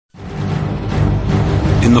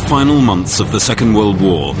In the final months of the Second World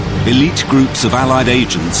War, elite groups of Allied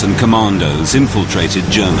agents and commandos infiltrated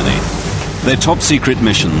Germany. Their top-secret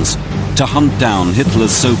missions: to hunt down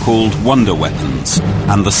Hitler's so-called wonder weapons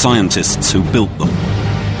and the scientists who built them.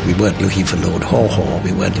 We weren't looking for Lord Haw-Haw,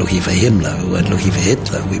 we weren't looking for Himmler, we weren't looking for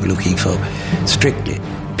Hitler, we were looking for strictly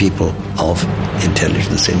people of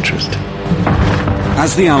intelligence interest.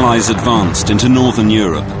 As the Allies advanced into northern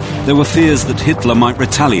Europe, there were fears that Hitler might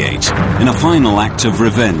retaliate in a final act of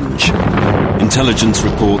revenge. Intelligence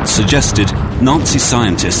reports suggested Nazi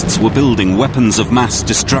scientists were building weapons of mass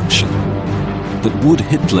destruction. But would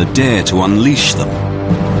Hitler dare to unleash them?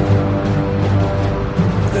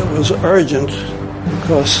 It was urgent,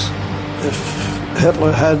 because if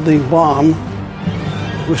Hitler had the bomb,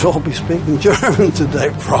 we'd all be speaking German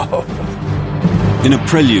today, probably. In a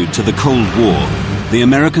prelude to the Cold War, the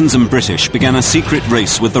Americans and British began a secret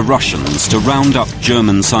race with the Russians to round up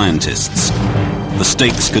German scientists. The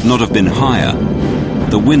stakes could not have been higher.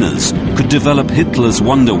 The winners could develop Hitler's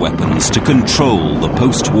wonder weapons to control the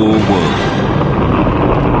post-war world.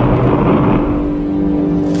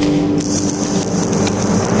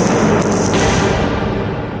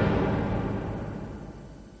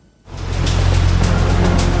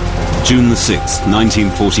 June the 6th,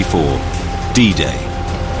 1944, D-Day.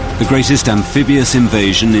 The greatest amphibious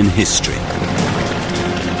invasion in history.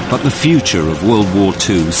 But the future of World War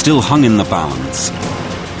II still hung in the balance.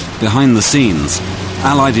 Behind the scenes,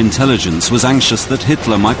 Allied intelligence was anxious that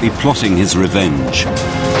Hitler might be plotting his revenge.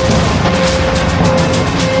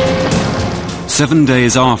 7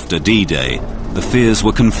 days after D-Day, the fears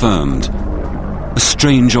were confirmed. A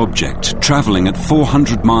strange object, travelling at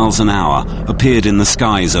 400 miles an hour, appeared in the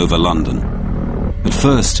skies over London. At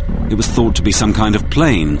first, it was thought to be some kind of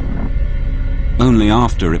plane. Only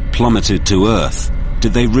after it plummeted to Earth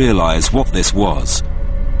did they realise what this was.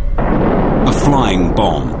 A flying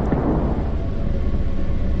bomb.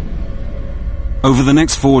 Over the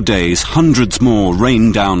next 4 days, hundreds more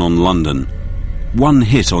rained down on London. One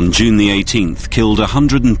hit on June the 18th killed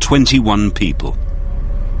 121 people.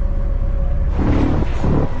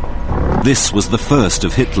 This was the first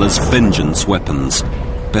of Hitler's vengeance weapons,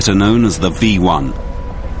 better known as the V1.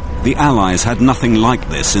 The Allies had nothing like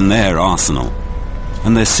this in their arsenal,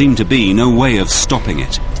 and there seemed to be no way of stopping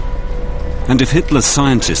it. And if Hitler's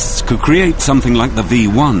scientists could create something like the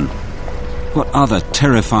V1, what other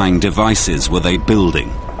terrifying devices were they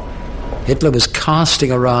building? Hitler was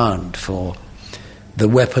casting around for the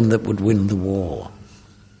weapon that would win the war.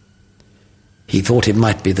 He thought it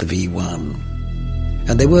might be the V1.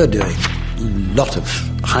 And they were doing a lot of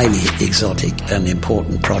highly exotic and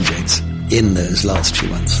important projects in those last few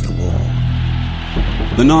months of the war.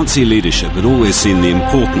 The Nazi leadership had always seen the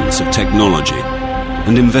importance of technology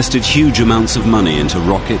and invested huge amounts of money into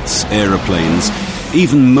rockets, aeroplanes,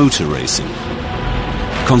 even motor racing.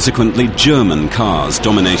 Consequently, German cars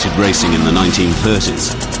dominated racing in the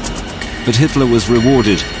 1930s. But Hitler was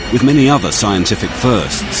rewarded with many other scientific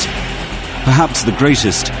firsts. Perhaps the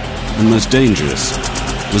greatest and most dangerous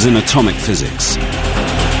was in atomic physics.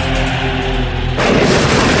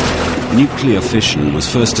 Nuclear fission was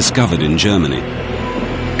first discovered in Germany.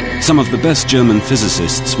 Some of the best German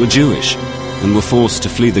physicists were Jewish and were forced to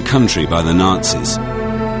flee the country by the Nazis.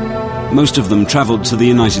 Most of them travelled to the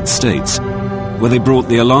United States, where they brought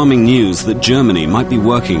the alarming news that Germany might be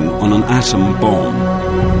working on an atom bomb.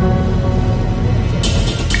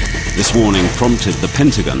 This warning prompted the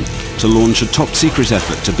Pentagon to launch a top-secret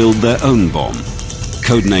effort to build their own bomb,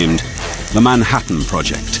 codenamed the Manhattan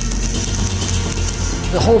Project.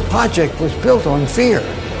 The whole project was built on fear.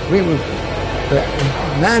 The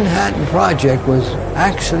Manhattan Project was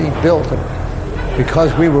actually built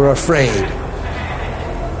because we were afraid.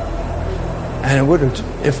 And it would have,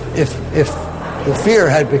 if the fear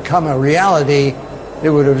had become a reality, it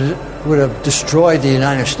would have destroyed the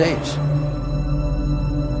United States.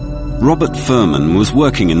 Robert Furman was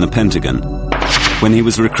working in the Pentagon when he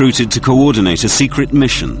was recruited to coordinate a secret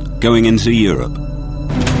mission going into Europe.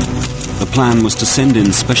 The plan was to send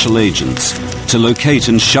in special agents to locate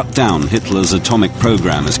and shut down Hitler's atomic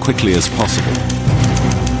program as quickly as possible.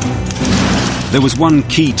 There was one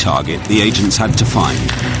key target the agents had to find: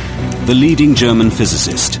 the leading German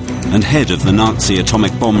physicist and head of the Nazi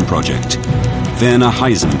atomic bomb project, Werner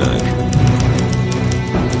Heisenberg.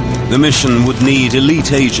 The mission would need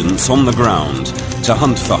elite agents on the ground to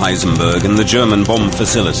hunt for Heisenberg and the German bomb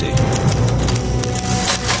facility.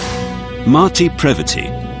 Marty Previty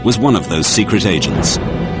was one of those secret agents.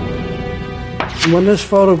 When this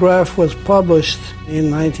photograph was published in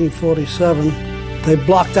 1947, they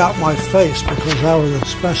blocked out my face because I was a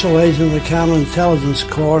special agent of the Counterintelligence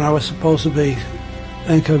Corps and I was supposed to be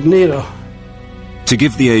incognito. To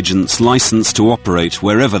give the agents license to operate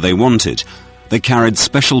wherever they wanted, they carried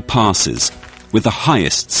special passes with the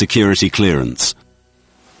highest security clearance.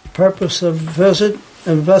 Purpose of visit,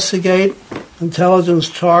 investigate intelligence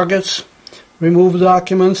targets, remove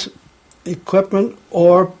documents, equipment,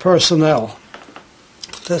 or personnel.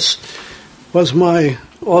 This was my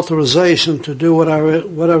authorization to do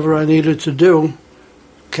whatever I needed to do,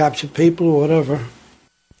 capture people or whatever.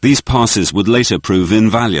 These passes would later prove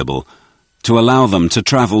invaluable to allow them to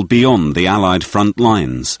travel beyond the Allied front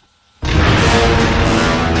lines.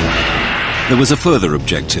 There was a further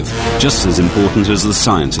objective, just as important as the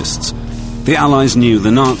scientists. The Allies knew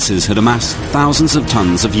the Nazis had amassed thousands of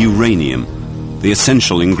tons of uranium, the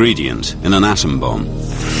essential ingredient in an atom bomb.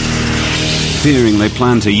 Fearing they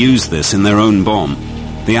planned to use this in their own bomb,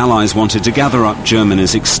 the Allies wanted to gather up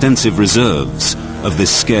Germany's extensive reserves of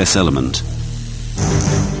this scarce element.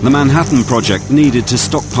 The Manhattan Project needed to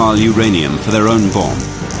stockpile uranium for their own bomb,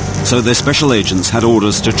 so their special agents had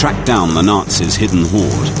orders to track down the Nazis' hidden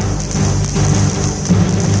hoard.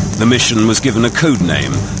 The mission was given a code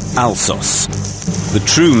name, Alsos. The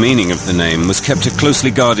true meaning of the name was kept a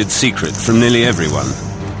closely guarded secret from nearly everyone,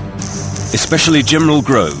 especially General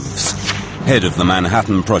Groves, head of the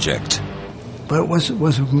Manhattan Project. But it was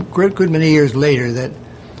a good many years later that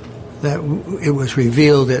it was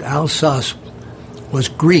revealed that Alsos was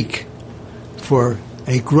Greek for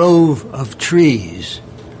a grove of trees.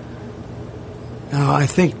 Now, I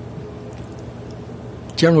think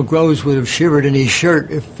General Groves would have shivered in his shirt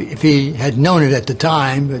if he had known it at the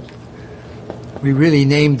time, but we really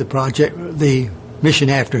named the mission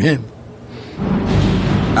after him.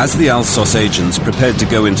 As the Alsos agents prepared to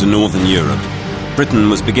go into Northern Europe, Britain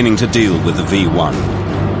was beginning to deal with the V-1.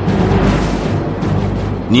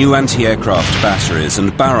 New anti-aircraft batteries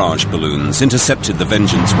and barrage balloons intercepted the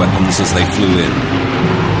Vengeance weapons as they flew in.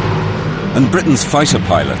 And Britain's fighter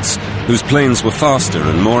pilots, whose planes were faster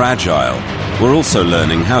and more agile, were also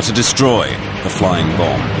learning how to destroy the flying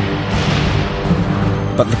bomb.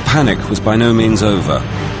 But the panic was by no means over.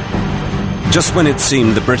 Just when it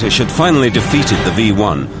seemed the British had finally defeated the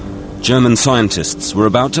V-1, German scientists were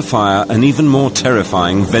about to fire an even more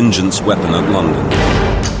terrifying Vengeance weapon at London.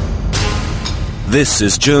 This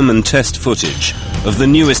is German test footage of the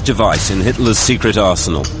newest device in Hitler's secret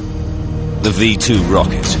arsenal, the V-2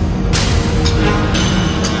 rocket.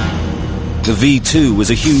 The V-2 was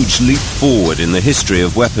a huge leap forward in the history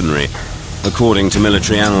of weaponry, according to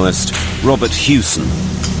military analyst Robert Hewson.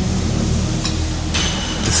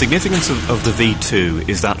 The significance of the V-2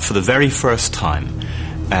 is that for the very first time,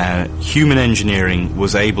 human engineering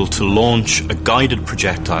was able to launch a guided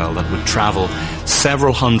projectile that would travel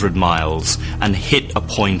several hundred miles and hit a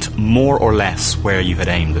point more or less where you had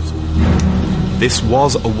aimed it. This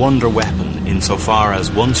was a wonder weapon insofar as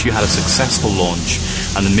once you had a successful launch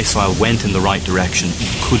and the missile went in the right direction, you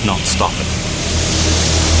could not stop it.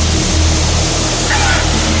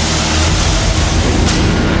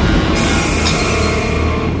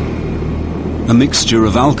 A mixture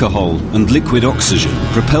of alcohol and liquid oxygen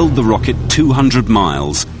propelled the rocket 200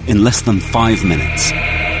 miles in less than 5 minutes.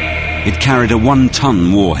 It carried a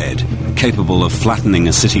 1-ton warhead, capable of flattening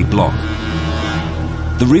a city block.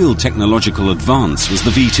 The real technological advance was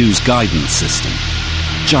the V-2's guidance system.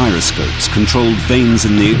 Gyroscopes controlled vanes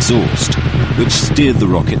in the exhaust, which steered the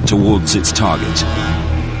rocket towards its target.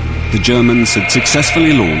 The Germans had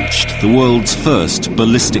successfully launched the world's first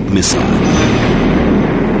ballistic missile.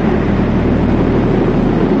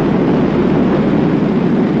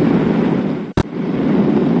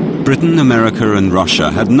 Britain, America and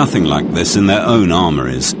Russia had nothing like this in their own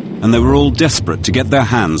armories, and they were all desperate to get their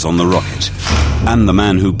hands on the rocket, and the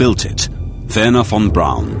man who built it, Wernher von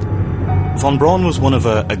Braun. Von Braun was one of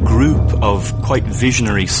a group of quite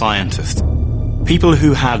visionary scientists, people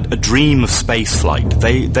who had a dream of spaceflight.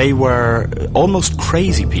 They were almost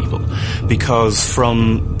crazy people, because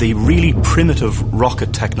from the really primitive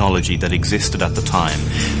rocket technology that existed at the time,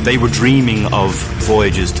 they were dreaming of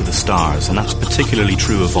voyages to the stars, and that's particularly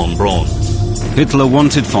true of von Braun. Hitler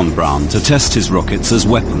wanted von Braun to test his rockets as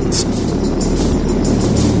weapons.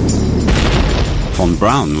 Von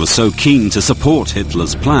Braun was so keen to support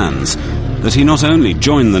Hitler's plans that he not only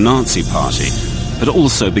joined the Nazi Party, but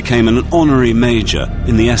also became an honorary major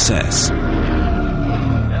in the SS.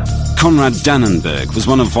 Konrad Dannenberg was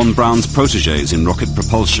one of von Braun's protégés in rocket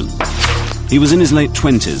propulsion. He was in his late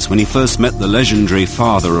 20s when he first met the legendary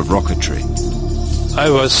father of rocketry. I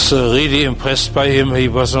was really impressed by him. He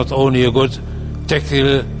was not only a good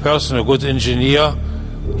technical person, a good engineer,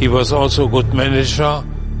 he was also a good manager.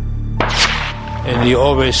 And he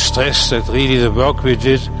always stressed that really the work we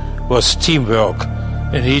did was teamwork.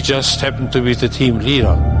 and he just happened to be the team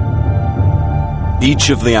leader. Each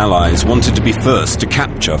of the Allies wanted to be first to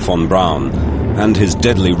capture von Braun and his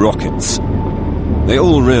deadly rockets. They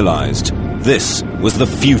all realized this was the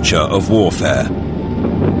future of warfare.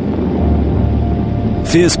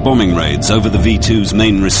 Fierce bombing raids over the V-2's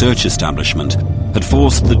main research establishment had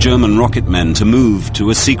forced the German rocket men to move to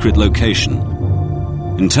a secret location.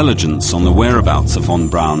 Intelligence on the whereabouts of von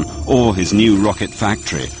Braun or his new rocket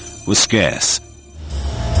factory was scarce.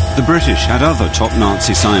 The British had other top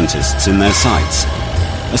Nazi scientists in their sights.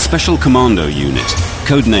 A special commando unit,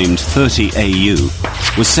 codenamed 30AU,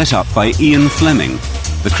 was set up by Ian Fleming,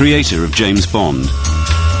 the creator of James Bond.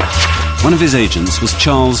 One of his agents was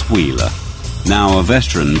Charles Wheeler, now a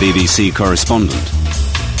veteran BBC correspondent.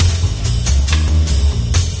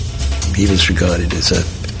 He was regarded as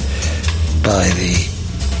by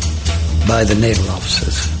the naval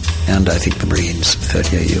officers, and I think the Marines,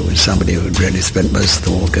 30AU, was somebody who had really spent most of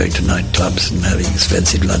the war going to nightclubs and having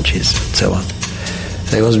expensive lunches and so on.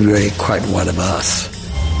 So he wasn't really quite one of us.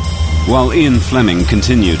 While Ian Fleming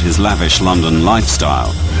continued his lavish London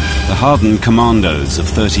lifestyle, the hardened commandos of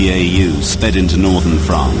 30AU sped into northern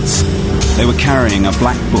France. They were carrying a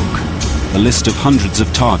black book, a list of hundreds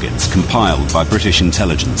of targets compiled by British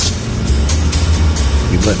intelligence.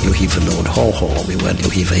 We weren't looking for Lord Haw-Haw, we weren't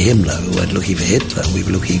looking for Himmler, we weren't looking for Hitler, we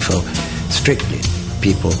were looking for strictly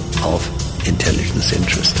people of intelligence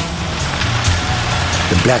interest.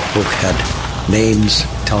 The black book had names,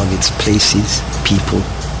 targets, places, people,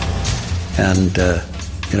 and,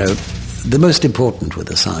 the most important were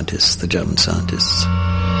the scientists, the German scientists.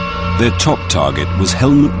 Their top target was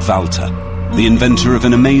Helmut Walter, the inventor of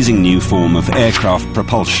an amazing new form of aircraft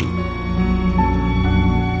propulsion.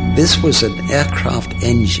 This was an aircraft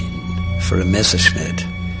engine for a Messerschmitt,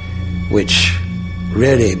 which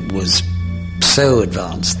really was so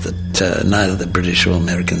advanced that neither the British or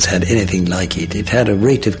Americans had anything like it. It had a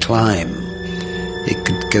rate of climb. It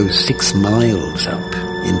could go 6 miles up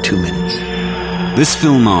in 2 minutes. This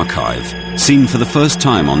film archive, seen for the first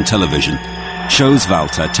time on television, shows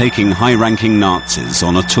Walter taking high-ranking Nazis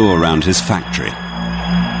on a tour around his factory.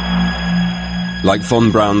 Like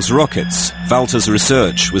von Braun's rockets, Walter's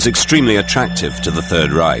research was extremely attractive to the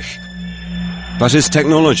Third Reich. But his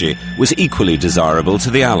technology was equally desirable to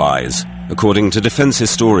the Allies, according to defense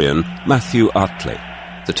historian Matthew Utley.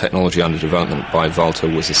 The technology under development by Walter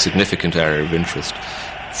was a significant area of interest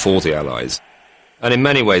for the Allies. And in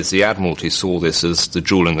many ways, the Admiralty saw this as the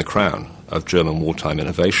jewel in the crown of German wartime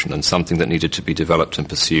innovation and something that needed to be developed and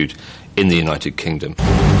pursued in the United Kingdom.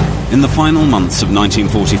 In the final months of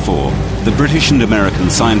 1944, the British and American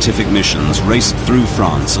scientific missions raced through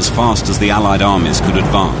France as fast as the Allied armies could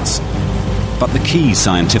advance. But the key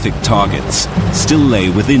scientific targets still lay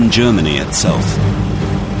within Germany itself.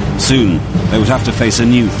 Soon, they would have to face a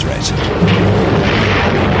new threat.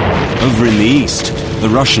 Over in the east, the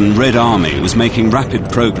Russian Red Army was making rapid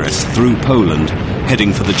progress through Poland,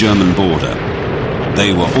 heading for the German border.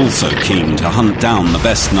 They were also keen to hunt down the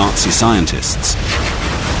best Nazi scientists.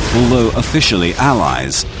 Although officially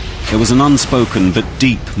allies, there was an unspoken but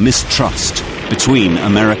deep mistrust between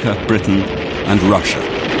America, Britain, and Russia.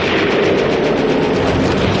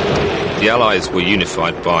 The Allies were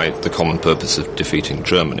unified by the common purpose of defeating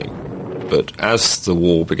Germany. But as the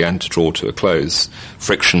war began to draw to a close,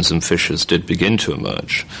 frictions and fissures did begin to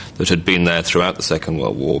emerge that had been there throughout the Second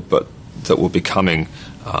World War, but that were becoming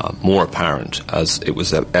more apparent as it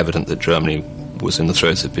was evident that Germany was in the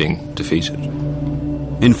throes of being defeated.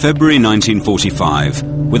 In February 1945,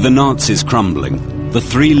 with the Nazis crumbling, the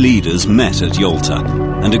three leaders met at Yalta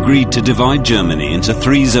and agreed to divide Germany into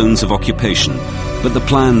 3 zones of occupation, but the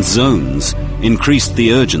planned zones increased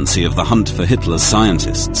the urgency of the hunt for Hitler's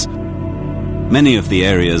scientists. Many of the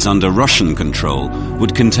areas under Russian control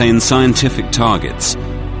would contain scientific targets,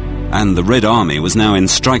 and the Red Army was now in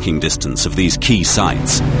striking distance of these key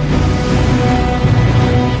sites.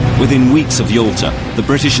 Within weeks of Yalta, the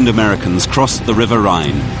British and Americans crossed the River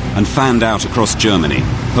Rhine and fanned out across Germany,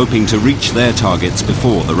 hoping to reach their targets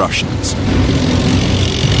before the Russians.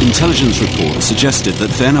 Intelligence reports suggested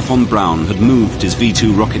that Werner von Braun had moved his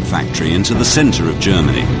V-2 rocket factory into the center of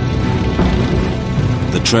Germany.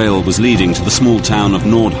 The trail was leading to the small town of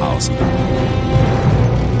Nordhausen.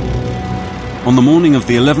 On the morning of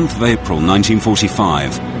the 11th of April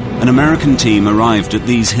 1945, an American team arrived at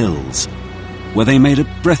these hills, where they made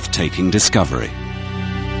a breathtaking discovery.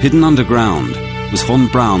 Hidden underground was von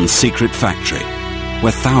Braun's secret factory,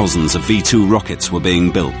 where thousands of V-2 rockets were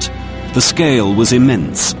being built. The scale was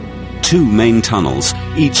immense. 2 main tunnels,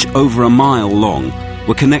 each over a mile long,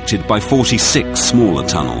 were connected by 46 smaller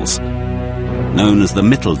tunnels. Known as the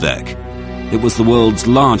Mitteldeck, It was the world's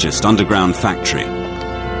largest underground factory.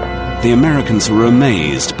 The Americans were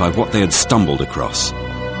amazed by what they had stumbled across.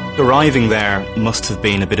 Arriving there must have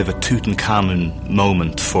been a bit of a Tutankhamun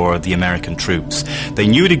moment for the American troops. They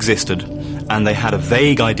knew it existed, and they had a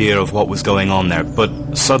vague idea of what was going on there,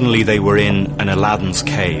 but suddenly they were in an Aladdin's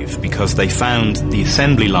cave because they found the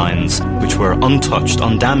assembly lines, which were untouched,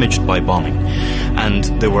 undamaged by bombing, and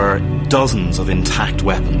there were dozens of intact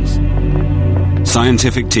weapons.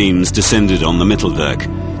 Scientific teams descended on the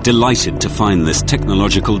Mittelwerk, delighted to find this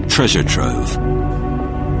technological treasure trove.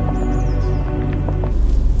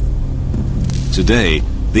 Today,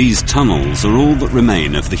 these tunnels are all that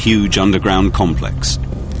remain of the huge underground complex.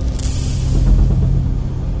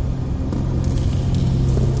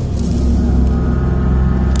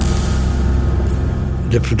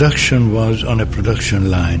 The production was on a production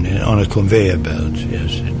line, on a conveyor belt,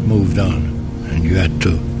 yes. It moved on, and you had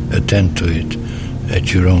to attend to it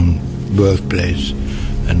at your own workplace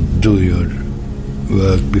and do your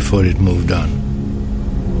work before it moved on.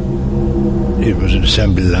 It was an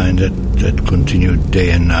assembly line that continued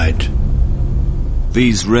day and night.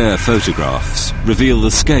 These rare photographs reveal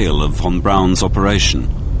the scale of von Braun's operation.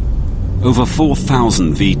 Over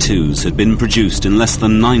 4,000 V2s had been produced in less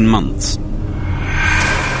than 9 months.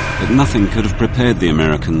 But nothing could have prepared the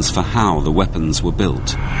Americans for how the weapons were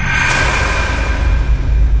built.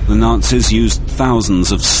 The Nazis used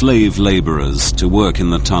thousands of slave laborers to work in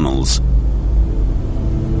the tunnels.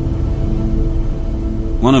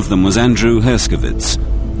 One of them was Andrew Herskovits,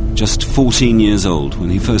 just 14 years old when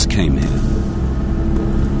he first came here.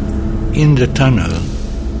 In the tunnel,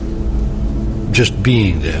 just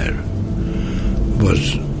being there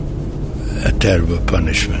was a terrible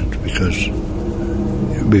punishment because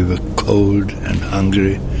we were cold and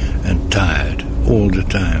hungry and tired all the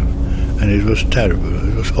time, and it was terrible,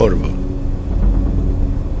 it was horrible.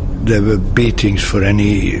 There were beatings for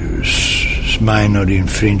any minor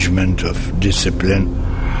infringement of discipline.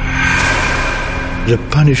 The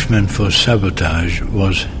punishment for sabotage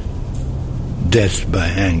was death by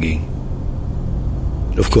hanging.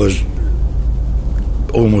 Of course,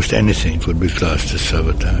 almost anything could be classed as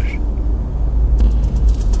sabotage.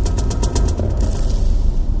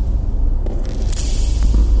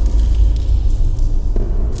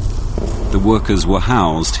 The workers were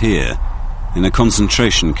housed here, in a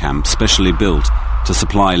concentration camp specially built to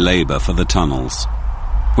supply labor for the tunnels.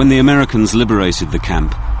 When the Americans liberated the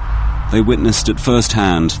camp, they witnessed at first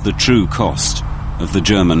hand the true cost of the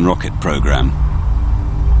German rocket program.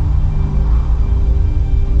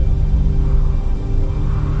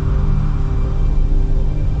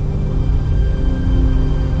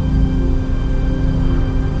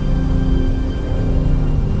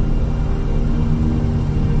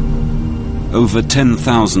 Over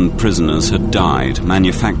 10,000 prisoners had died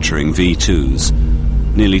manufacturing V2s,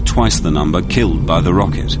 nearly twice the number killed by the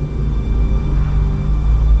rocket.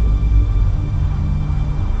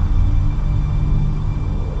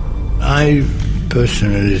 I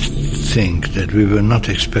personally think that we were not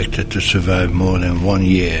expected to survive more than 1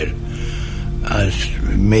 year, as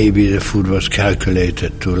maybe the food was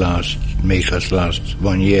calculated to make us last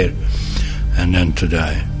 1 year and then to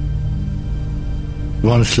die.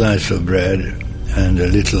 1 slice of bread and a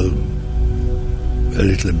little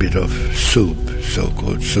bit of soup,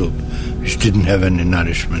 so-called soup, which didn't have any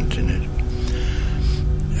nourishment in it.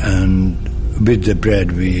 And with the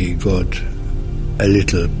bread we got a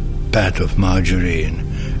little pat of margarine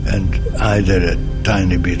and either a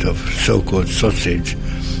tiny bit of so-called sausage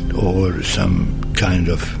or some kind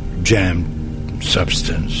of jam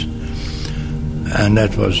substance. And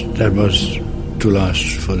that was to last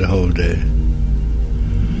for the whole day.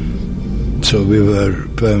 So we were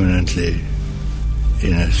permanently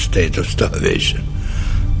in a state of starvation.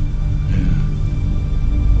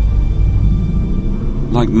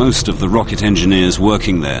 Like most of the rocket engineers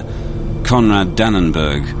working there, Konrad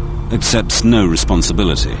Dannenberg accepts no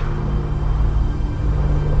responsibility.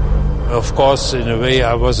 Of course, in a way,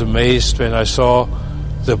 I was amazed when I saw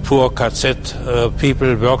the poor KZ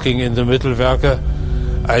people working in the Mittelwerke.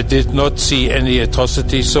 I did not see any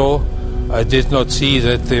atrocity so. I did not see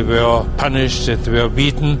that they were punished, that they were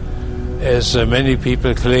beaten, as many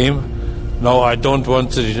people claim. No, I don't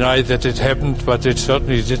want to deny that it happened, but it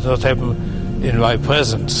certainly did not happen in my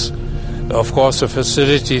presence. Of course, the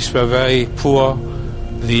facilities were very poor.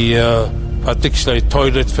 The particularly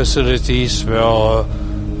toilet facilities were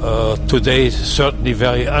today certainly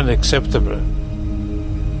very unacceptable.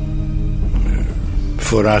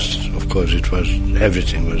 For us, of course,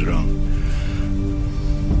 everything was wrong.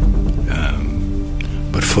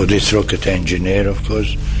 But for this rocket engineer, of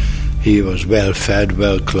course, he was well fed,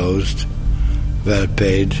 well clothed, well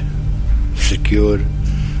paid, secure.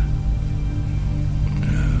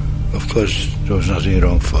 Of course, there was nothing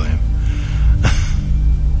wrong for him.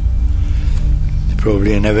 He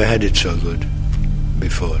probably never had it so good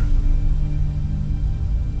before.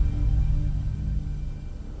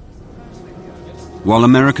 While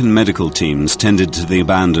American medical teams tended to the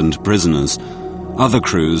abandoned prisoners, other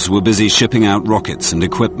crews were busy shipping out rockets and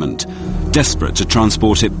equipment, desperate to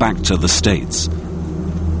transport it back to the States.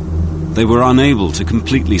 They were unable to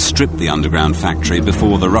completely strip the underground factory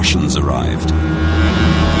before the Russians arrived.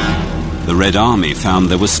 The Red Army found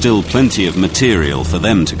there was still plenty of material for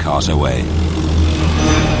them to cart away.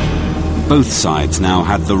 Both sides now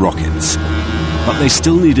had the rockets, but they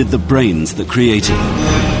still needed the brains that created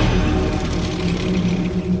them.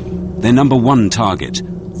 Their number one target,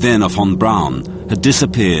 Werner von Braun, had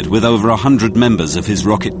disappeared with over 100 members of his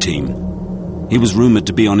rocket team. He was rumoured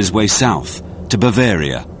to be on his way south, to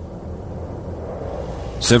Bavaria.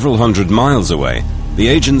 Several hundred miles away, the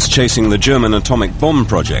agents chasing the German atomic bomb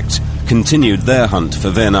project continued their hunt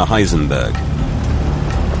for Werner Heisenberg.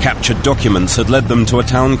 Captured documents had led them to a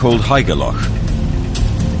town called Haigerloch.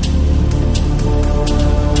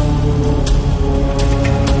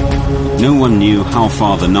 No one knew how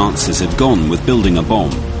far the Nazis had gone with building a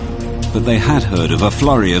bomb, but they had heard of a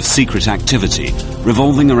flurry of secret activity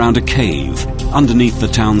revolving around a cave underneath the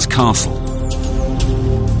town's castle.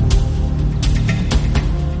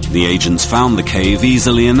 The agents found the cave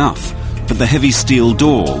easily enough, but the heavy steel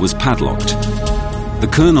door was padlocked. The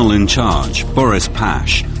colonel in charge, Boris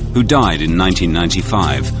Pash, who died in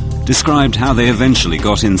 1995, described how they eventually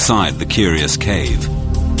got inside the curious cave.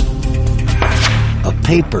 A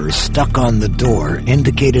paper stuck on the door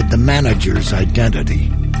indicated the manager's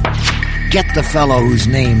identity. "Get the fellow whose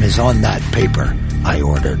name is on that paper," I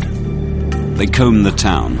ordered. They combed the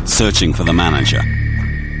town, searching for the manager.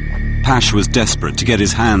 Pash was desperate to get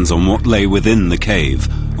his hands on what lay within the cave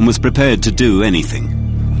and was prepared to do anything.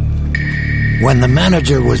 When the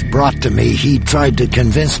manager was brought to me, he tried to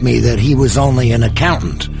convince me that he was only an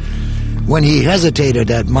accountant. When he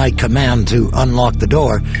hesitated at my command to unlock the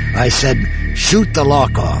door, I said, "Shoot the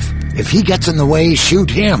lock off. If he gets in the way, shoot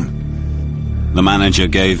him." The manager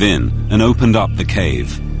gave in and opened up the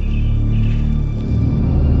cave.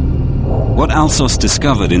 What Alsos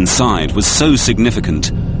discovered inside was so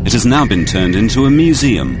significant, it has now been turned into a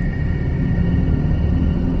museum.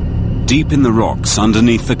 Deep in the rocks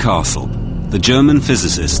underneath the castle, the German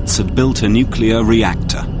physicists had built a nuclear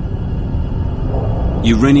reactor.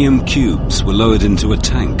 Uranium cubes were lowered into a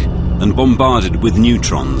tank and bombarded with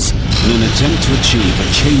neutrons in an attempt to achieve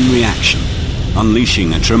a chain reaction,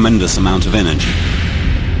 unleashing a tremendous amount of energy.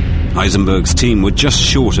 Heisenberg's team were just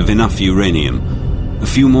short of enough uranium. A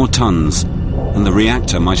few more tons, and the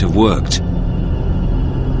reactor might have worked.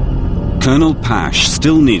 Colonel Pash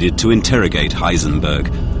still needed to interrogate Heisenberg,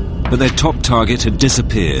 but their top target had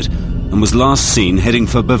disappeared and was last seen heading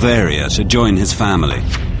for Bavaria to join his family.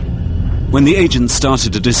 When the agents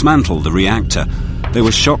started to dismantle the reactor, they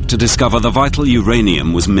were shocked to discover the vital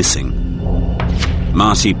uranium was missing.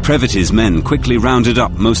 Marty Previt's men quickly rounded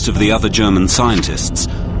up most of the other German scientists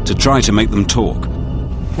to try to make them talk.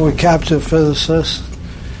 We captured physicists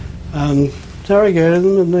and interrogated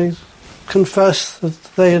them, and they confessed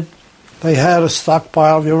that they had a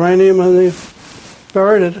stockpile of uranium and they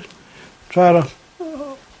buried it, try to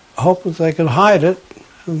hope that they could hide it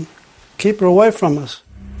and keep it away from us.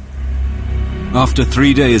 After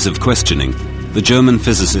 3 days of questioning, the German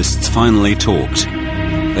physicists finally talked.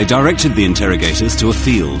 They directed the interrogators to a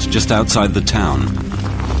field just outside the town.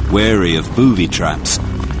 Wary of booby traps,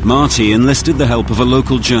 Marty enlisted the help of a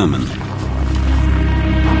local German.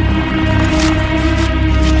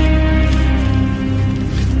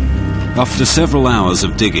 After several hours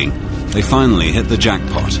of digging, they finally hit the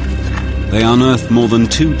jackpot. They unearthed more than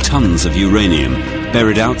 2 tons of uranium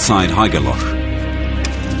buried outside Haigerloch.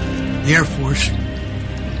 The Air Force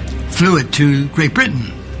flew it to Great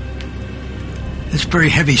Britain. It's very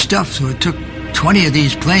heavy stuff, so it took 20 of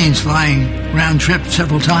these planes flying round trip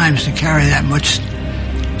several times to carry that much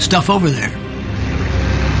stuff over there.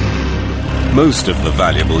 Most of the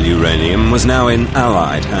valuable uranium was now in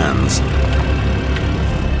Allied hands.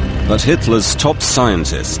 But Hitler's top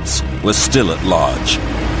scientists were still at large.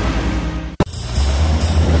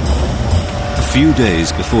 A few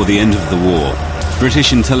days before the end of the war,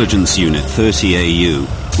 British Intelligence Unit 30AU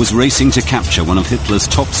was racing to capture one of Hitler's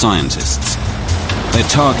top scientists. Their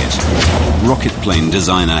target, rocket plane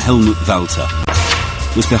designer Helmut Walter,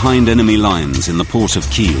 was behind enemy lines in the port of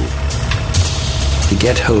Kiel. To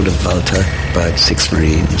get hold of Walter, about 6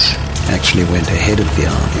 Marines actually went ahead of the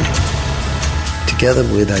army to together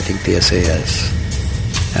with, I think, the SAS,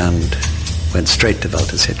 and went straight to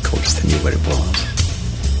Walter's headquarters. They knew where it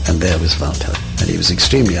was. And there was Walter. And he was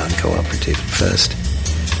extremely uncooperative at first.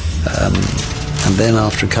 And then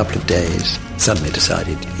after a couple of days, suddenly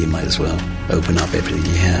decided he might as well open up everything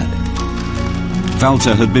he had.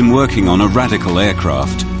 Walter had been working on a radical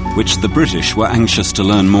aircraft, which the British were anxious to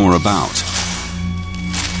learn more about.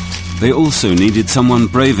 They also needed someone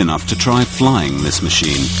brave enough to try flying this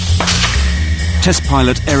machine. Test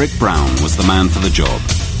pilot Eric Brown was the man for the job.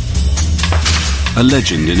 A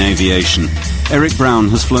legend in aviation, Eric Brown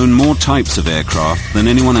has flown more types of aircraft than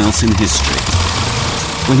anyone else in history.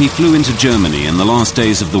 When he flew into Germany in the last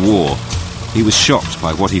days of the war, he was shocked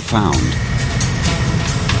by what he found.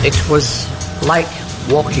 It was like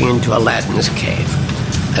walking into Aladdin's cave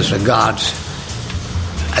as regards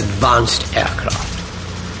advanced aircraft.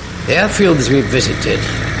 The airfields we visited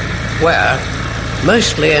were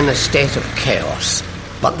mostly in a state of chaos,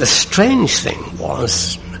 but the strange thing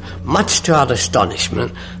was, much to our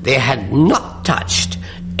astonishment, they had not touched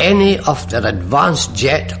any of their advanced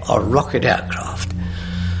jet or rocket aircraft.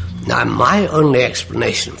 Now, my only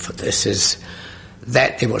explanation for this is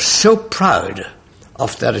that they were so proud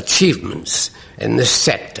of their achievements in this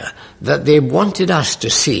sector that they wanted us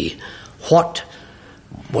to see what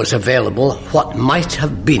was available, what might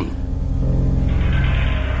have been.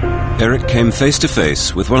 Eric came face to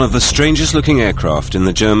face with one of the strangest looking aircraft in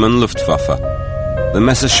the German Luftwaffe, the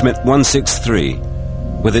Messerschmitt 163,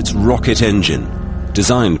 with its rocket engine,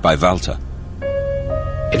 designed by Walter.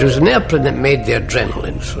 It was an airplane that made the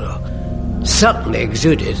adrenaline flow, certainly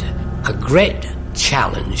exuded a great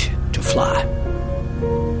challenge to fly.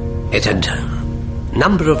 It had a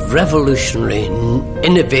number of revolutionary,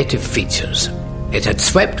 innovative features. It had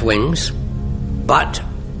swept wings, but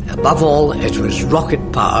above all, it was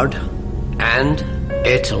rocket-powered, and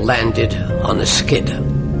it landed on a skid.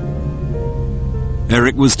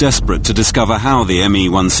 Eric was desperate to discover how the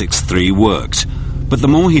ME-163 worked, but the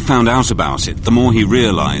more he found out about it, the more he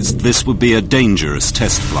realized this would be a dangerous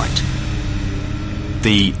test flight.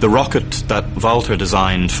 The rocket that Walter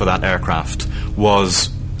designed for that aircraft was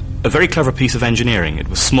a very clever piece of engineering. It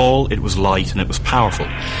was small, it was light, and it was powerful.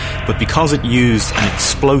 But because it used an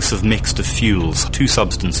explosive mix of fuels, two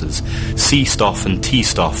substances, C stuff and T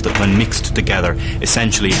stuff, that when mixed together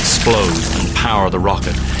essentially explode and power the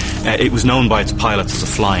rocket, it was known by its pilots as a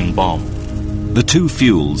flying bomb. The two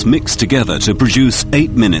fuels mixed together to produce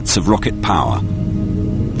 8 minutes of rocket power.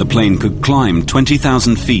 The plane could climb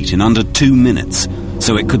 20,000 feet in under 2 minutes,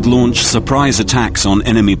 so it could launch surprise attacks on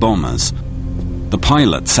enemy bombers. The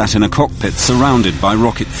pilot sat in a cockpit surrounded by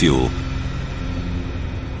rocket fuel.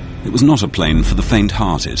 It was not a plane for the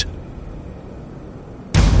faint-hearted.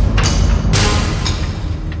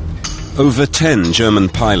 Over 10 German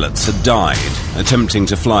pilots had died attempting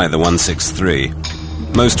to fly the 163.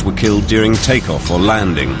 Most were killed during takeoff or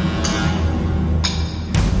landing.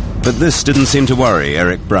 But this didn't seem to worry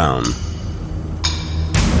Eric Brown.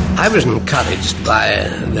 I was encouraged by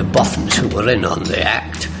the boffins who were in on the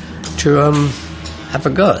act to have a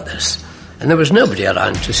go at this. And there was nobody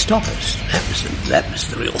around to stop us. That was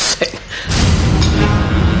the real thing.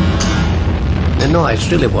 The noise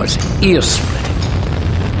really was ear-splitting.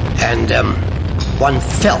 And one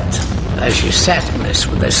felt, as you sat in this,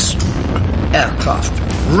 with this aircraft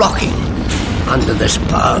rocking under this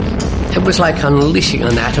power, it was like unleashing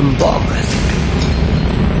an atom bomb, I think.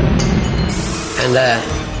 And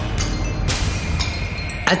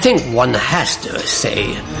I think one has to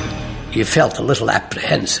say you felt a little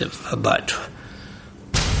apprehensive about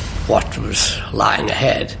what was lying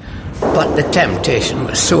ahead, but the temptation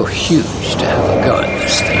was so huge to have a go at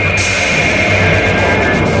this thing.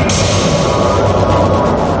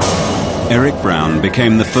 Eric Brown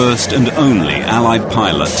became the first and only Allied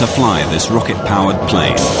pilot to fly this rocket-powered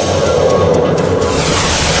plane.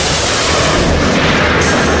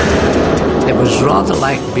 It was rather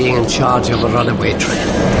like being in charge of a runaway train.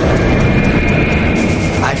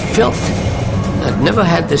 I felt, I'd never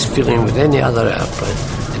had this feeling with any other airplane,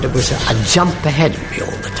 that it was a jump ahead of me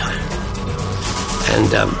all the time.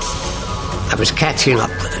 And I was catching up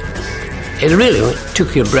with it. It really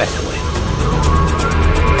took your breath away.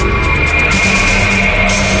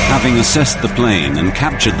 Having assessed the plane and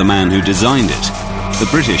captured the man who designed it, the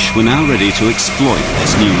British were now ready to exploit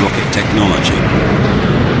this new rocket technology.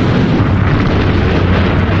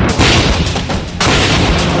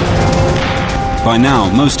 By now,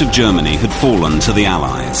 most of Germany had fallen to the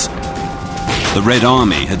Allies. The Red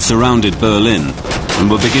Army had surrounded Berlin and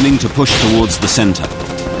were beginning to push towards the center.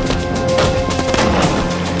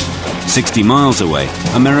 60 miles away,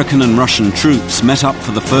 American and Russian troops met up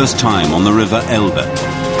for the first time on the river Elbe.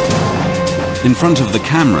 In front of the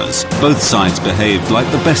cameras, both sides behaved like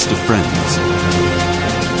the best of friends.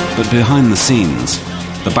 But behind the scenes,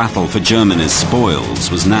 the battle for Germany's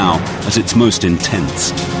spoils was now at its most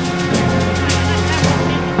intense.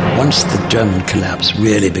 Once the German collapse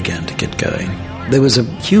really began to get going, there was a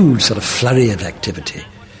huge sort of flurry of activity.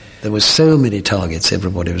 There were so many targets,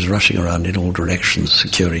 everybody was rushing around in all directions,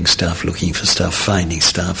 securing stuff, looking for stuff, finding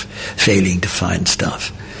stuff, failing to find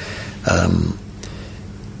stuff.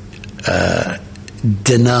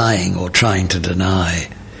 Denying or trying to deny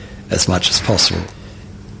as much as possible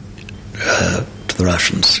to the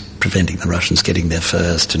Russians, preventing the Russians getting there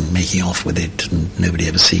first and making off with it and nobody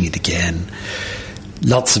ever seeing it again.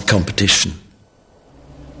 Lots of competition.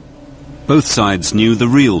 Both sides knew the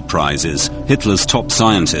real prizes. Hitler's top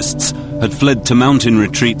scientists had fled to mountain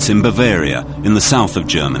retreats in Bavaria, in the south of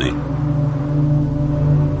Germany.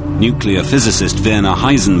 Nuclear physicist Werner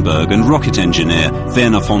Heisenberg and rocket engineer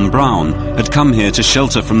Werner von Braun had come here to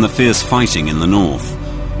shelter from the fierce fighting in the north.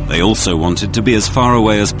 They also wanted to be as far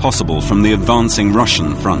away as possible from the advancing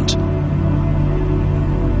Russian front.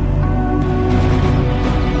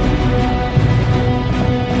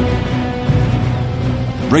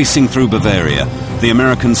 Racing through Bavaria, the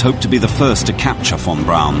Americans hoped to be the first to capture von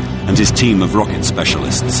Braun and his team of rocket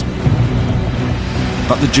specialists.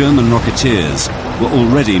 But the German rocketeers were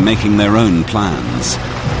already making their own plans.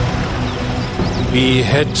 We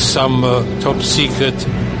had some top-secret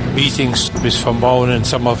meetings with von Braun and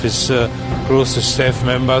some of his closest staff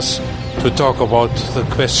members to talk about the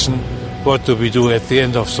question, what do we do at the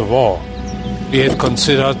end of the war? We had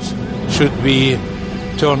considered, should we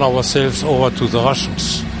turn ourselves over to the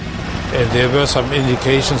Russians? And there were some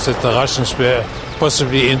indications that the Russians were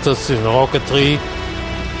possibly interested in rocketry,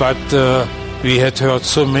 but we had heard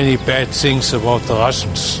so many bad things about the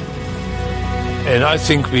Russians. And I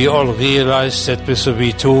think we all realized that with the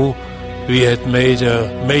V2 we had made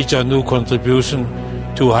a major new contribution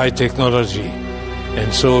to high technology.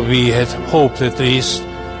 And so we had hoped at least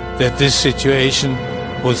that this situation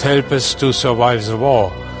would help us to survive the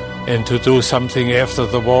war and to do something after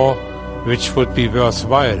the war which would be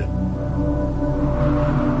worthwhile.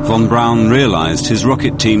 Von Braun realized his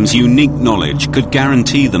rocket team's unique knowledge could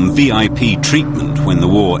guarantee them VIP treatment when the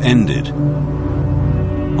war ended.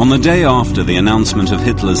 On the day after the announcement of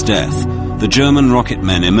Hitler's death, the German rocket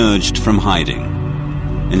men emerged from hiding.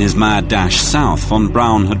 In his mad dash south, von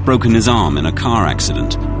Braun had broken his arm in a car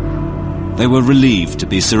accident. They were relieved to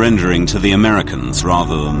be surrendering to the Americans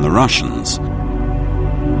rather than the Russians.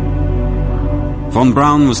 Von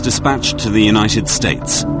Braun was dispatched to the United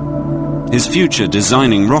States. His future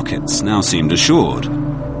designing rockets now seemed assured,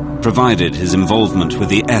 provided his involvement with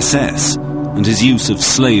the SS and his use of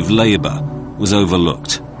slave labor was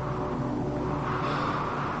overlooked.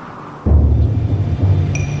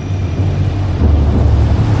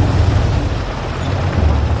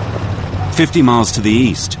 "50 miles to the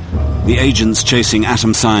east, the agents chasing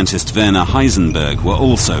atom scientist Werner Heisenberg were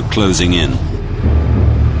also closing in.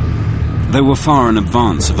 They were far in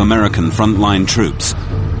advance of American frontline troops,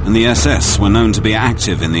 and the SS were known to be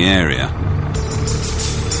active in the area.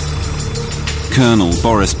 Colonel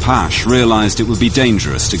Boris Pasch realized it would be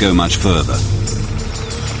dangerous to go much further.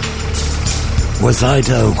 Was I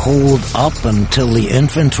to hold up until the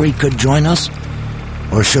infantry could join us?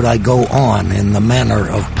 Or should I go on in the manner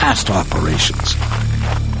of past operations?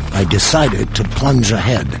 I decided to plunge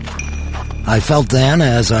ahead. I felt then,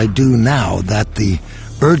 as I do now, that the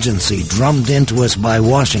urgency drummed into us by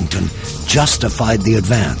Washington justified the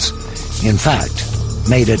advance. In fact,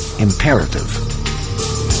 made it imperative.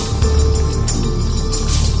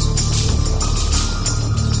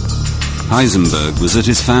 Heisenberg was at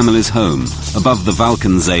his family's home above the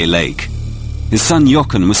Walchensee Lake. His son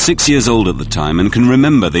Jochen was 6 years old at the time and can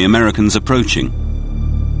remember the Americans approaching.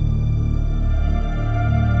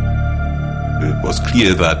 It was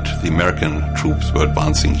clear that the American troops were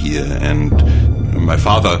advancing here, and my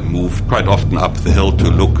father moved quite often up the hill to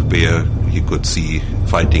look where he could see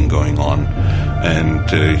fighting going on, and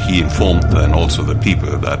he informed then also the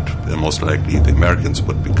people that most likely the Americans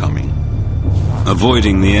would be coming.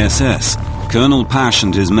 Avoiding the SS, Colonel Pasch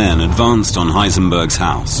and his men advanced on Heisenberg's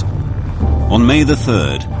house. On May the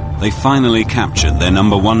 3rd, they finally captured their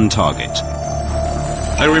number one target.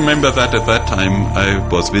 I remember that at that time I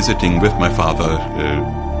was visiting with my father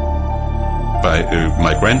by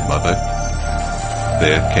my grandmother.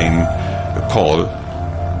 There came a call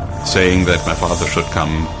saying that my father should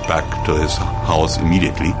come back to his house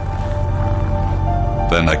immediately.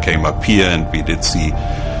 Then I came up here and we did see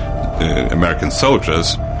American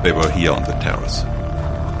soldiers, They were here on the terrace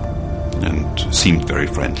and seemed very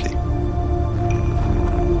friendly.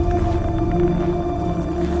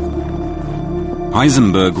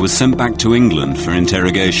 Heisenberg was sent back to England for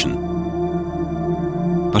interrogation.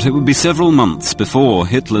 But it would be several months before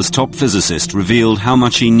Hitler's top physicist revealed how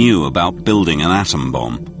much he knew about building an atom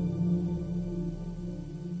bomb.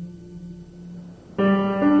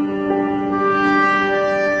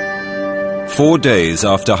 Four days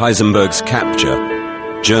after Heisenberg's capture,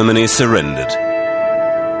 Germany surrendered.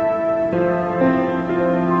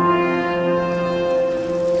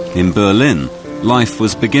 In Berlin, life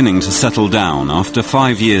was beginning to settle down after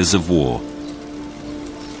 5 years of war.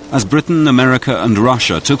 As Britain, America and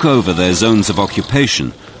Russia took over their zones of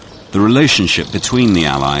occupation, the relationship between the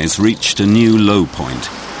Allies reached a new low point.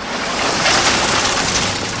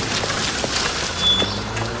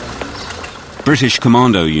 British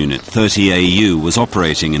Commando Unit 30AU was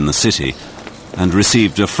operating in the city and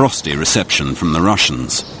received a frosty reception from the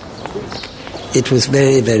Russians. It was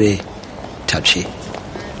very, very touchy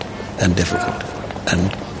and difficult,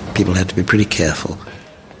 and people had to be pretty careful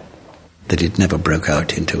that it never broke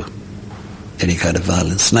out into any kind of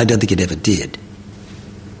violence, and I don't think it ever did.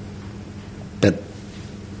 But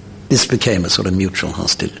this became a sort of mutual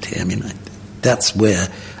hostility. I mean, that's where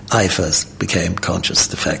I first became conscious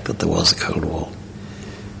of the fact that there was a Cold War.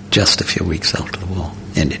 Just a few weeks after the war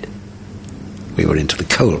ended, we were into the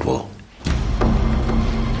Cold War.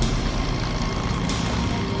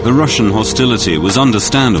 The Russian hostility was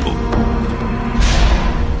understandable.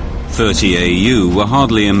 30AU were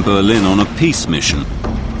hardly in Berlin on a peace mission.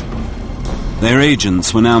 Their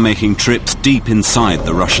agents were now making trips deep inside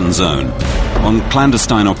the Russian zone, on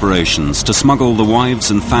clandestine operations to smuggle the wives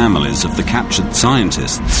and families of the captured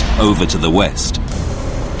scientists over to the West.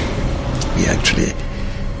 We actually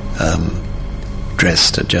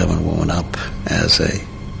dressed a German woman up as a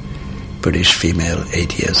British female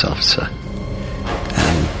ATS officer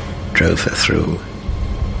and drove her through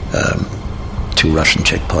 2 Russian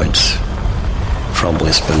checkpoints from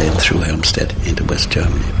West Berlin through Helmstedt into West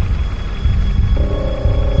Germany.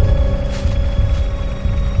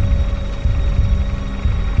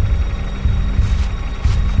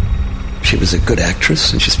 She was a good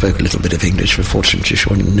actress and she spoke a little bit of English, but fortunately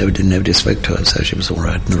nobody spoke to her, so she was all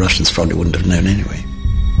right, and the Russians probably wouldn't have known anyway.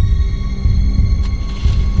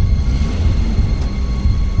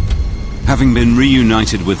 Having been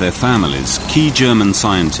reunited with their families, key German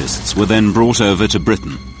scientists were then brought over to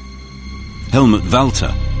Britain. Helmut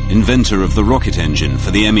Walter, inventor of the rocket engine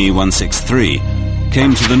for the Me-163,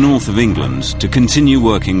 came to the north of England to continue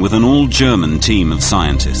working with an all-German team of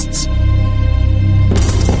scientists.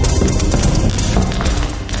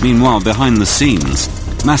 Meanwhile, behind the scenes,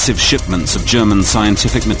 massive shipments of German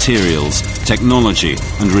scientific materials, technology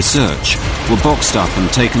and research were boxed up and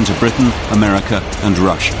taken to Britain, America and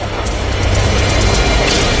Russia.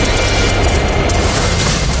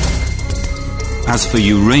 As for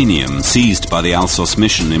uranium seized by the Alsos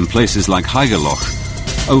mission in places like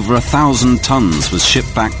Haigerloch, over 1,000 tons was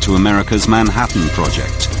shipped back to America's Manhattan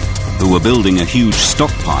Project, who were building a huge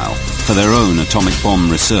stockpile for their own atomic bomb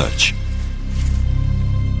research.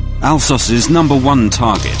 Alsos's number one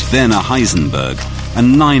target, Werner Heisenberg,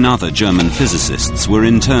 and 9 other German physicists were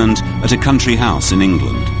interned at a country house in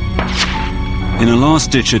England. In a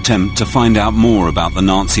last-ditch attempt to find out more about the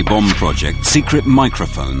Nazi bomb project, secret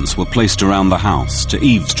microphones were placed around the house to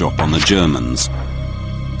eavesdrop on the Germans.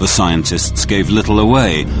 The scientists gave little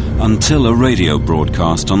away until a radio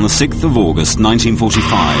broadcast on the 6th of August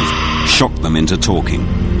 1945 shocked them into talking.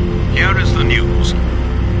 Here is the news.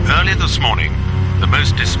 Early this morning, the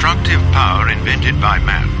most destructive power invented by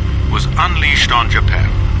man was unleashed on Japan.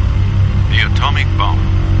 The atomic bomb.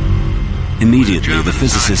 Immediately, the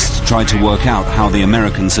physicists tried to work out how the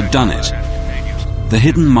Americans had done it. The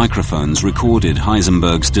hidden microphones recorded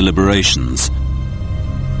Heisenberg's deliberations.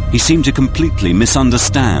 He seemed to completely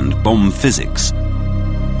misunderstand bomb physics.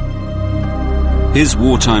 His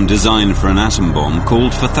wartime design for an atom bomb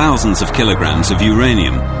called for thousands of kilograms of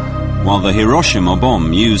uranium, while the Hiroshima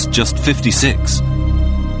bomb used just 56.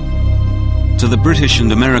 To the British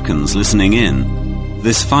and Americans listening in,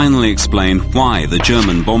 this finally explained why the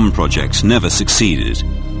German bomb project never succeeded.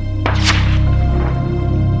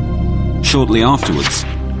 Shortly afterwards,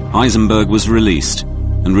 Heisenberg was released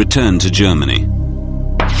and returned to Germany.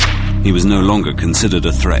 He was no longer considered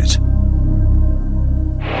a threat.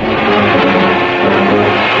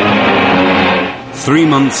 Three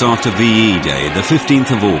months after VE Day, the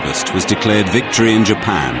 15th of August was declared Victory in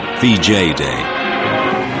Japan, VJ Day.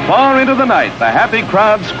 Far into the night, the happy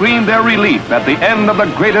crowd screamed their relief at the end of the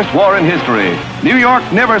greatest war in history. New York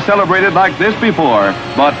never celebrated like this before,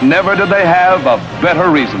 but never did they have a better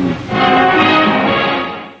reason.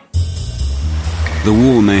 The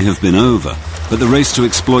war may have been over, but the race to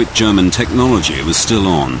exploit German technology was still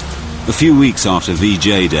on. A few weeks after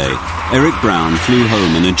VJ Day, Eric Brown flew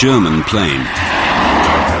home in a German plane.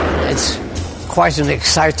 It's quite an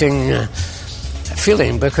exciting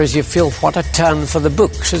feeling, because you feel what a turn for the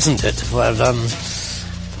books, isn't it? Well,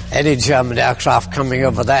 any German aircraft coming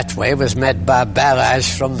over that way was met by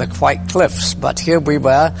barrage from the White Cliffs, but here we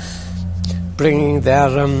were bringing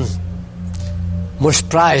their most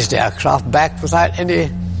prized aircraft back without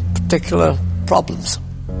any particular problems.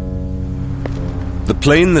 The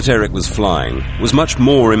plane that Eric was flying was much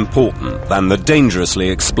more important than the dangerously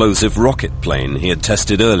explosive rocket plane he had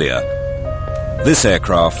tested earlier. This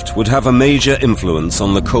aircraft would have a major influence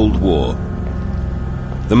on the Cold War.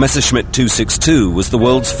 The Messerschmitt 262 was the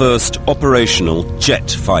world's first operational jet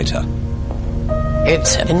fighter.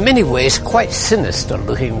 It's in many ways quite sinister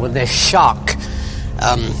looking with this shark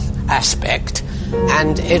aspect,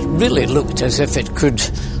 and it really looked as if it could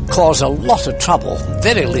cause a lot of trouble.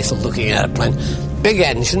 Very lethal looking airplane, big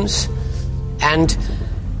engines, and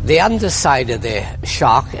the underside of the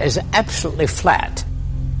shark is absolutely flat.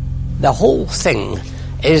 The whole thing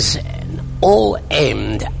is all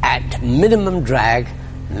aimed at minimum drag,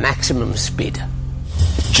 maximum speed.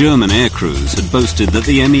 German air crews had boasted that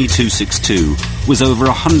the Me-262 was over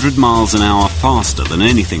 100 miles an hour faster than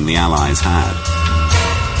anything the Allies had.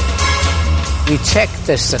 We checked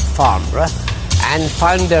this at Farnborough and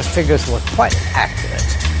found their figures were quite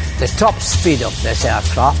accurate. The top speed of this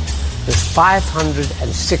aircraft was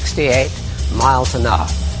 568 miles an hour.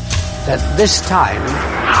 At this time,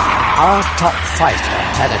 our top fighter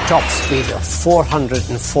had a top speed of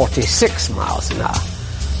 446 miles an hour.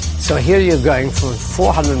 So here you're going from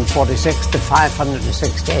 446 to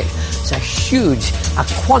 568. It's a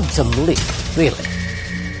quantum leap, really.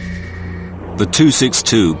 The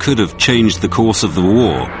 262 could have changed the course of the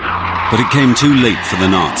war, but it came too late for the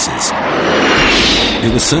Nazis.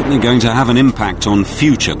 It was certainly going to have an impact on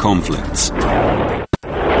future conflicts.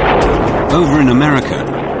 Over in America,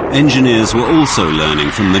 engineers were also learning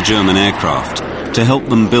from the German aircraft to help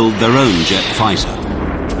them build their own jet fighter.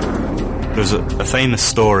 There's a famous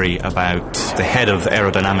story about the head of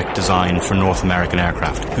aerodynamic design for North American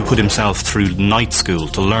aircraft who put himself through night school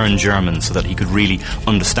to learn German so that he could really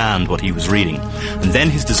understand what he was reading. And then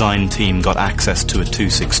his design team got access to a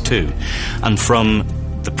 262. And from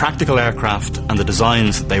the practical aircraft and the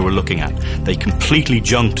designs that they were looking at, they completely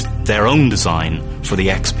junked their own design for the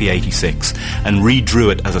XP-86 and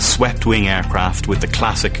redrew it as a swept-wing aircraft with the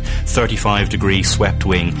classic 35-degree swept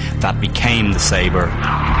wing that became the Sabre,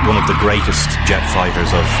 one of the greatest jet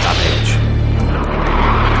fighters of that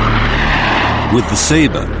age. With the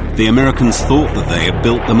Sabre, the Americans thought that they had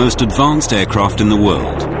built the most advanced aircraft in the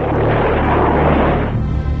world.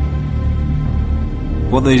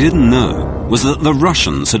 What they didn't know was that the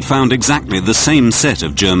Russians had found exactly the same set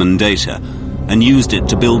of German data and used it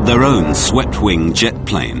to build their own swept-wing jet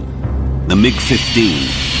plane, the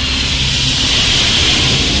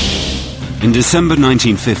MiG-15. In December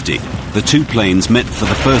 1950, the two planes met for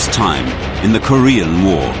the first time in the Korean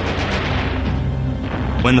War.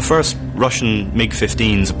 When the first Russian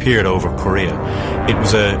MiG-15s appeared over Korea, it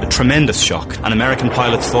was a tremendous shock, and American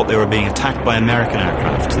pilots thought they were being attacked by American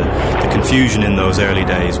aircraft. The confusion in those early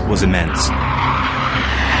days was immense.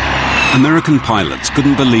 American pilots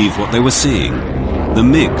couldn't believe what they were seeing. The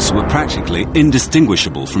MiGs were practically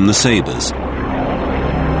indistinguishable from the Sabres.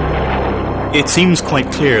 It seems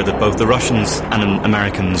quite clear that both the Russians and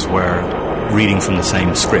Americans were reading from the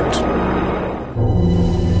same script.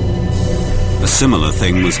 A similar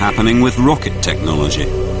thing was happening with rocket technology.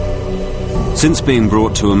 Since being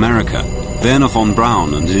brought to America, Wernher von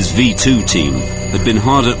Braun and his V-2 team had been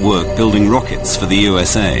hard at work building rockets for the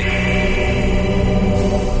USA.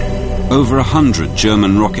 Over 100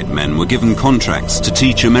 German rocket men were given contracts to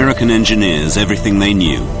teach American engineers everything they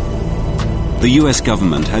knew. The US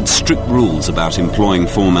government had strict rules about employing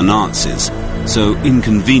former Nazis, so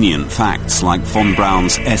inconvenient facts like von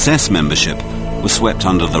Braun's SS membership were swept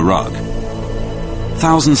under the rug.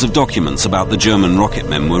 Thousands of documents about the German rocket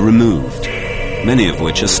men were removed, many of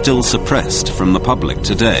which are still suppressed from the public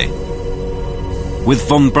today. With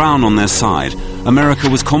von Braun on their side, America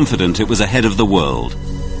was confident it was ahead of the world.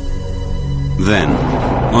 Then,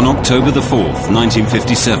 on October the 4th,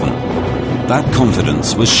 1957, that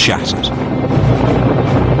confidence was shattered.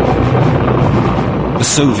 A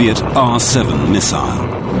Soviet R-7 missile,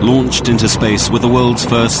 launched into space with the world's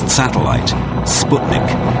first satellite, Sputnik.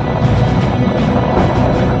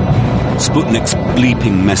 Sputnik's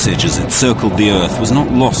bleeping message as it circled the Earth was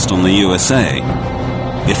not lost on the USA.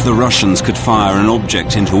 If the Russians could fire an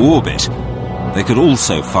object into orbit, they could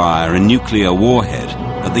also fire a nuclear warhead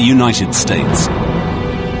at the United States.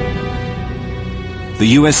 The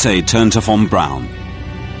USA turned to von Braun.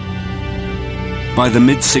 By the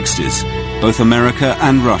mid-60s, both America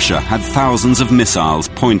and Russia had thousands of missiles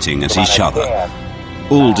pointing at each other,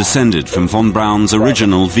 all descended from von Braun's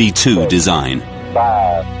original V-2 design.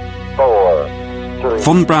 5, 4, 3.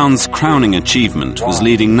 Von Braun's crowning achievement was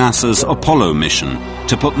leading NASA's Apollo mission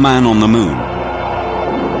to put man on the moon.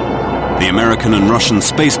 The American and Russian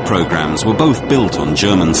space programs were both built on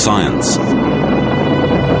German science.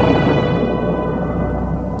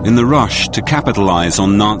 In the rush to capitalize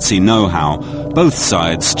on Nazi know-how, both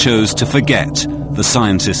sides chose to forget the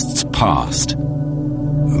scientists' past.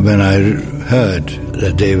 When I heard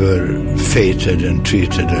that they were feted and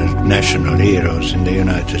treated as national heroes in the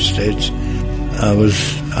United States, I was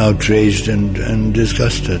outraged and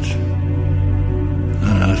disgusted.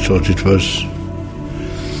 And I thought it was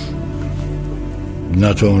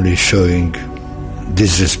not only showing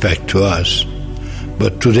disrespect to us,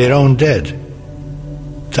 but to their own dead.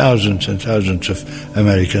 Thousands and thousands of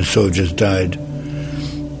American soldiers died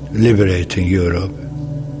liberating Europe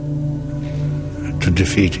to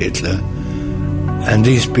defeat Hitler. And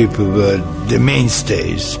these people were the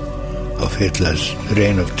mainstays of Hitler's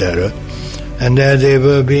reign of terror. And there they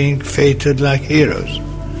were being feted like heroes.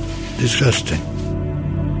 Disgusting.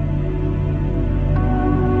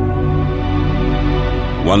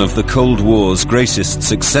 One of the Cold War's greatest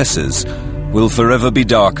successes will forever be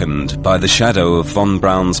darkened by the shadow of von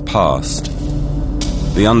Braun's past.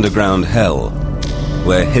 The underground hell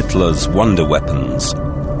where Hitler's wonder weapons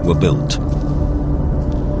were built.